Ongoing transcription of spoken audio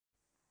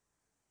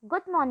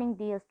Good morning,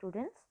 dear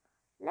students.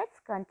 Let's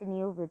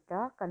continue with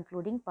the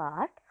concluding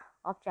part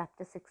of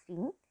chapter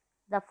 16,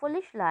 The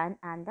Foolish Lion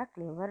and the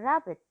Clever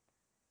Rabbit.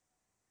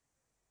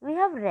 We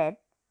have read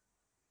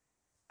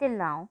till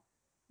now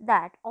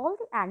that all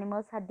the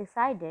animals had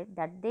decided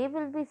that they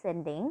will be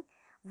sending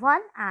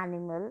one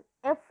animal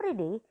every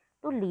day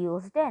to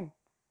Leo's den.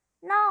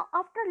 Now,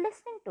 after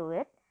listening to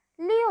it,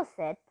 Leo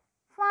said,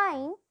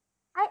 "Fine,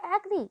 I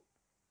agree,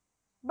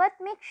 but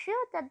make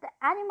sure that the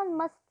animal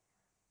must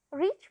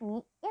reach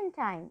me in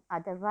time,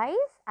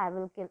 otherwise, I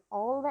will kill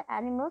all the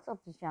animals of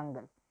the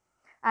jungle."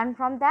 And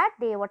from that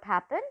day, what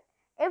happened?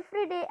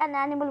 Every day, an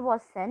animal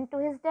was sent to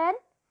his den.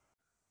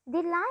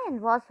 The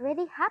lion was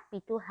very happy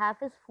to have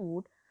his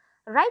food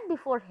right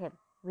before him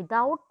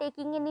without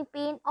taking any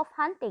pain of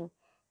hunting.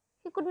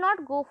 He could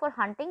not go for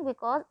hunting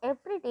because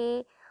every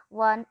day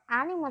one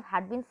animal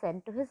had been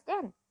sent to his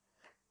den.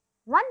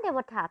 One day,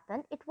 what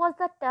happened? It was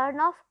the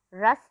turn of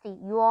Rusty.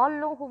 You all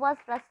know who was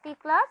Rusty,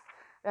 class?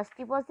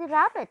 Rusty was the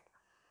rabbit.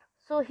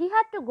 So he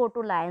had to go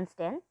to lion's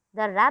den.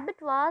 The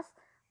rabbit was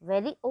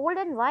very old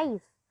and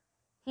wise.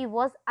 He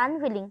was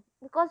unwilling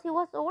because he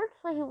was old,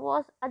 so he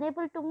was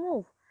unable to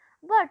move.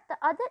 But the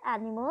other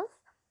animals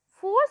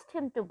forced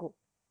him to go.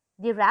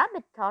 The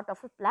rabbit thought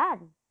of a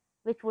plan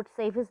which would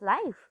save his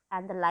life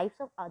and the lives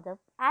of other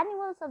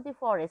animals of the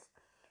forest.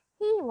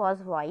 He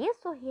was wise,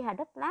 so he had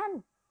a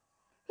plan.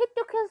 He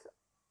took his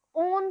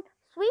own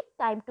sweet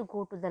time to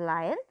go to the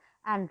lion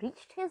and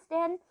reached his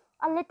den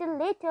a little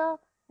later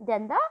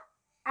than the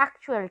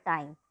actual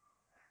time.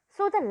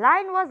 So the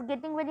lion was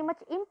getting very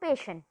much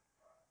impatient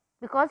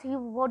because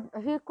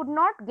he could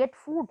not get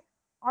food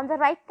on the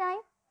right time.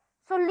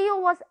 So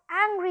Leo was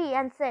angry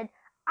and said,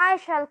 "I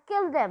shall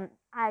kill them.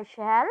 I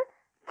shall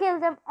kill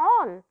them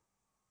all.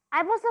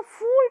 I was a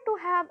fool to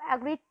have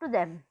agreed to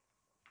them."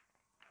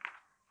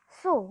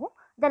 So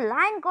the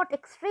lion got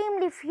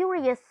extremely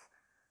furious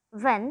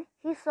when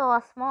he saw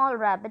a small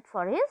rabbit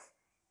for his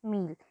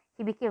meal.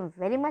 He became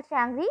very much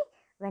angry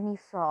when he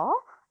saw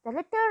the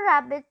little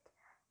rabbit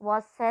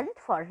was sent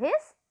for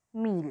his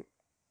meal.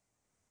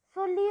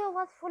 So Leo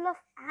was full of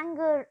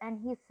anger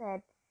and he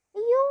said,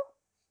 "You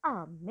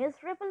are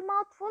miserable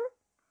mouthful."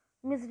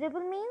 Miserable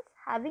means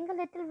having a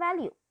little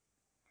value.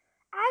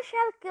 "I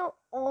shall kill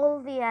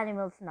all the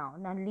animals now."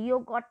 Now Leo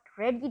got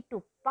ready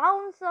to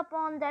pounce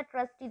upon that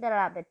Rusty the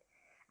rabbit.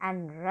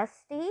 And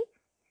Rusty,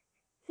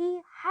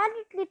 he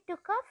hurriedly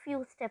took a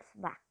few steps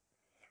back.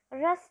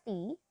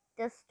 Rusty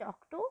just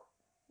talked to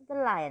the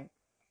lion.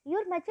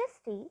 "Your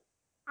Majesty,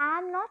 I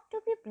am not to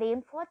be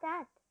blamed for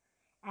that.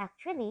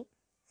 Actually,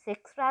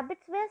 6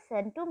 rabbits were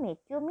sent to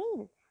make your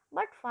meal,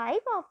 but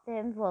 5 of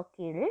them were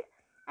killed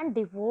and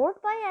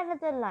devoured by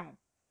another lion.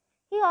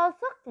 He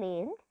also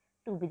claimed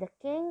to be the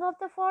king of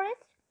the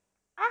forest.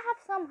 I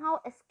have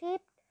somehow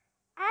escaped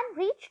and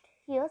reached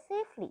here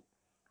safely."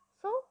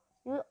 So,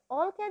 you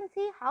all can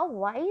see how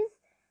wise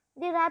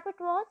the rabbit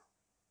was.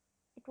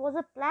 It was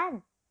a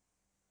plan.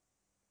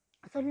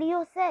 So,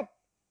 Leo said,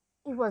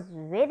 he was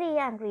very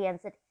angry and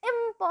said,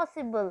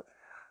 "Impossible!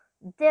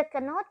 There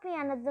cannot be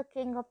another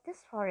king of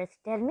this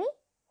forest. Tell me,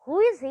 who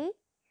is he?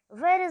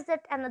 Where is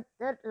that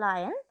another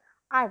lion?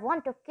 I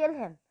want to kill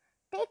him.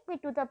 Take me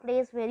to the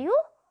place where you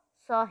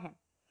saw him."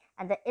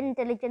 And the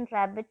intelligent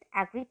rabbit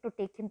agreed to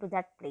take him to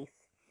that place.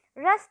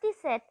 Rusty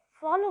said,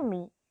 "Follow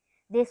me."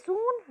 They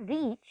soon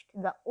reached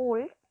the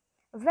old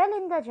well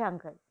in the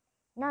jungle.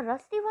 Now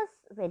Rusty was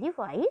very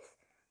wise,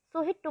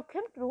 so he took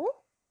him through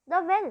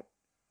the well.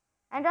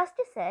 And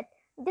Rusty said,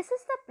 "This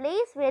is the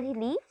place where he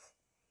lives.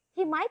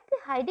 He might be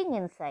hiding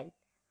inside."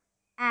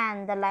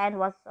 And the lion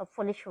was a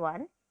foolish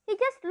one. He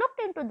just looked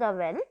into the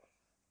well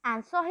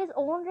and saw his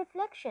own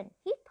reflection.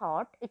 He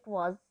thought it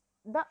was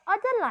the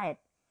other lion.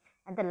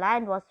 And the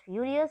lion was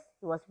furious.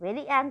 He was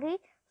very angry.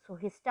 So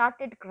he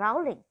started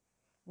growling.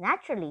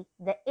 Naturally,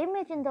 the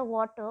image in the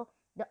water,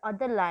 the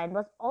other lion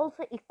was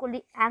also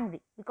equally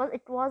angry because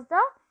it was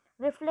the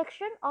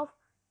reflection of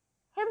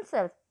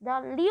himself,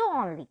 the Leo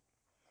only.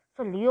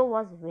 So Leo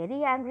was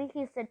very angry.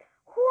 He said,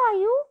 "Who are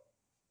you?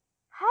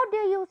 How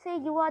dare you say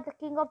you are the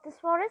king of this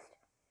forest?"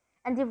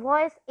 And the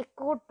voice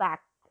echoed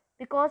back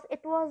because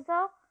it was the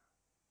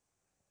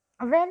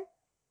well,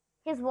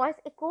 his voice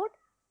echoed,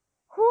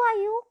 "Who are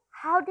you?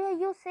 How dare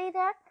you say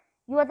that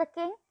you are the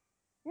king?"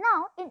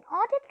 Now, in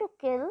order to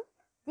kill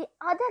the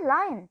other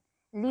lion,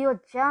 Leo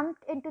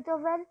jumped into the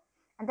well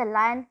and the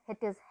lion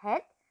hit his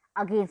head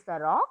against the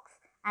rocks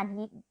and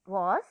he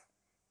was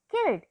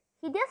killed.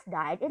 He just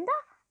died in the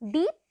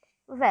deep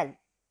well.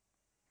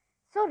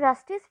 So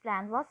Rusty's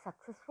plan was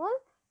successful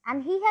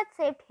and he had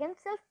saved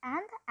himself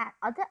and the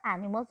other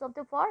animals of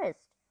the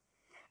forest.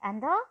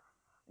 And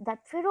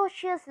that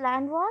ferocious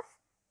lion was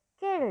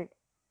killed.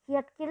 He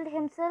had killed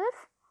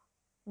himself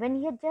when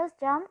he had just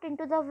jumped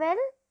into the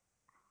well.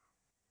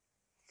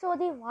 So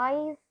the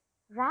wise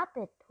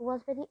rabbit, who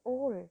was very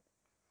old,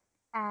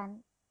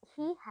 and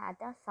he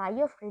had a sigh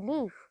of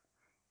relief,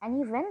 and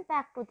he went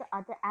back to the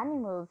other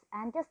animals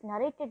and just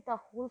narrated the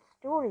whole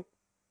story.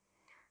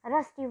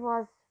 Rusty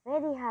was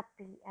very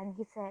happy and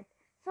he said,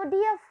 "So,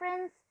 dear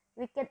friends,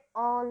 we can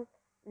all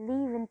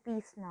live in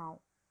peace now.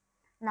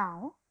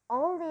 Now,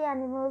 all the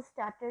animals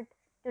started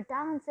to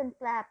dance and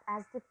clap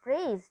as they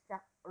praised the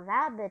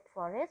rabbit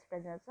for his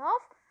presence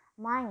of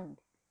mind.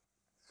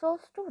 So,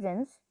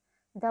 students,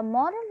 the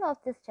moral of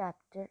this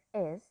chapter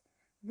is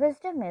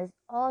wisdom is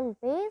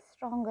always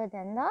stronger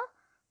than the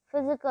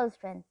physical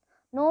strength.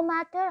 No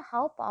matter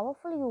how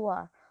powerful you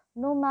are,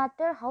 no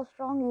matter how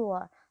strong you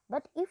are,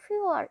 but if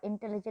you are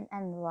intelligent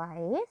and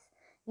wise,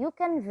 you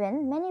can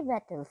win many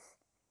battles.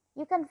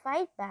 You can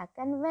fight back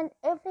and win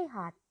every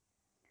heart.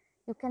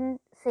 You can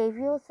save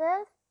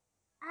yourself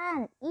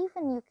and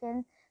even you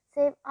can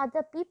save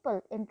other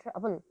people in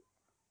trouble.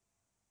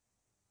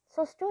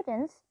 So,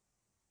 students,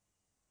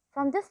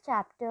 from this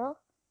chapter,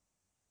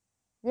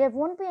 there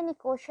won't be any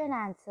question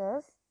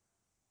answers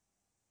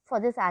for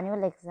this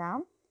annual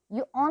exam.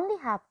 You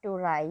only have to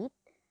write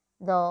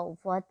the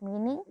word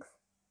meanings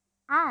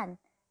and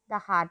the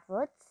hard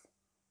words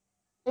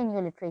in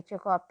your literature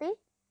copy,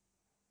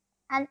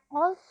 and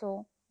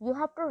also you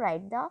have to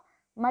write the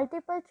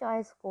multiple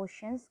choice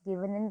questions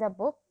given in the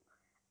book.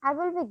 I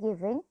will be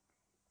giving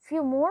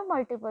few more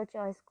multiple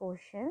choice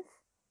questions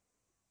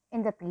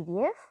in the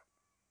PDF.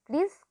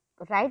 Please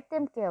write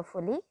them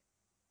carefully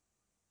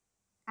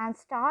and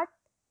start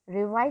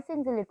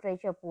revising the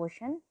literature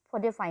portion for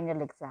the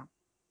final exam.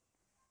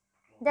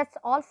 That's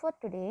all for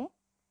today.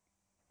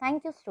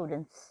 Thank you,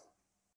 students.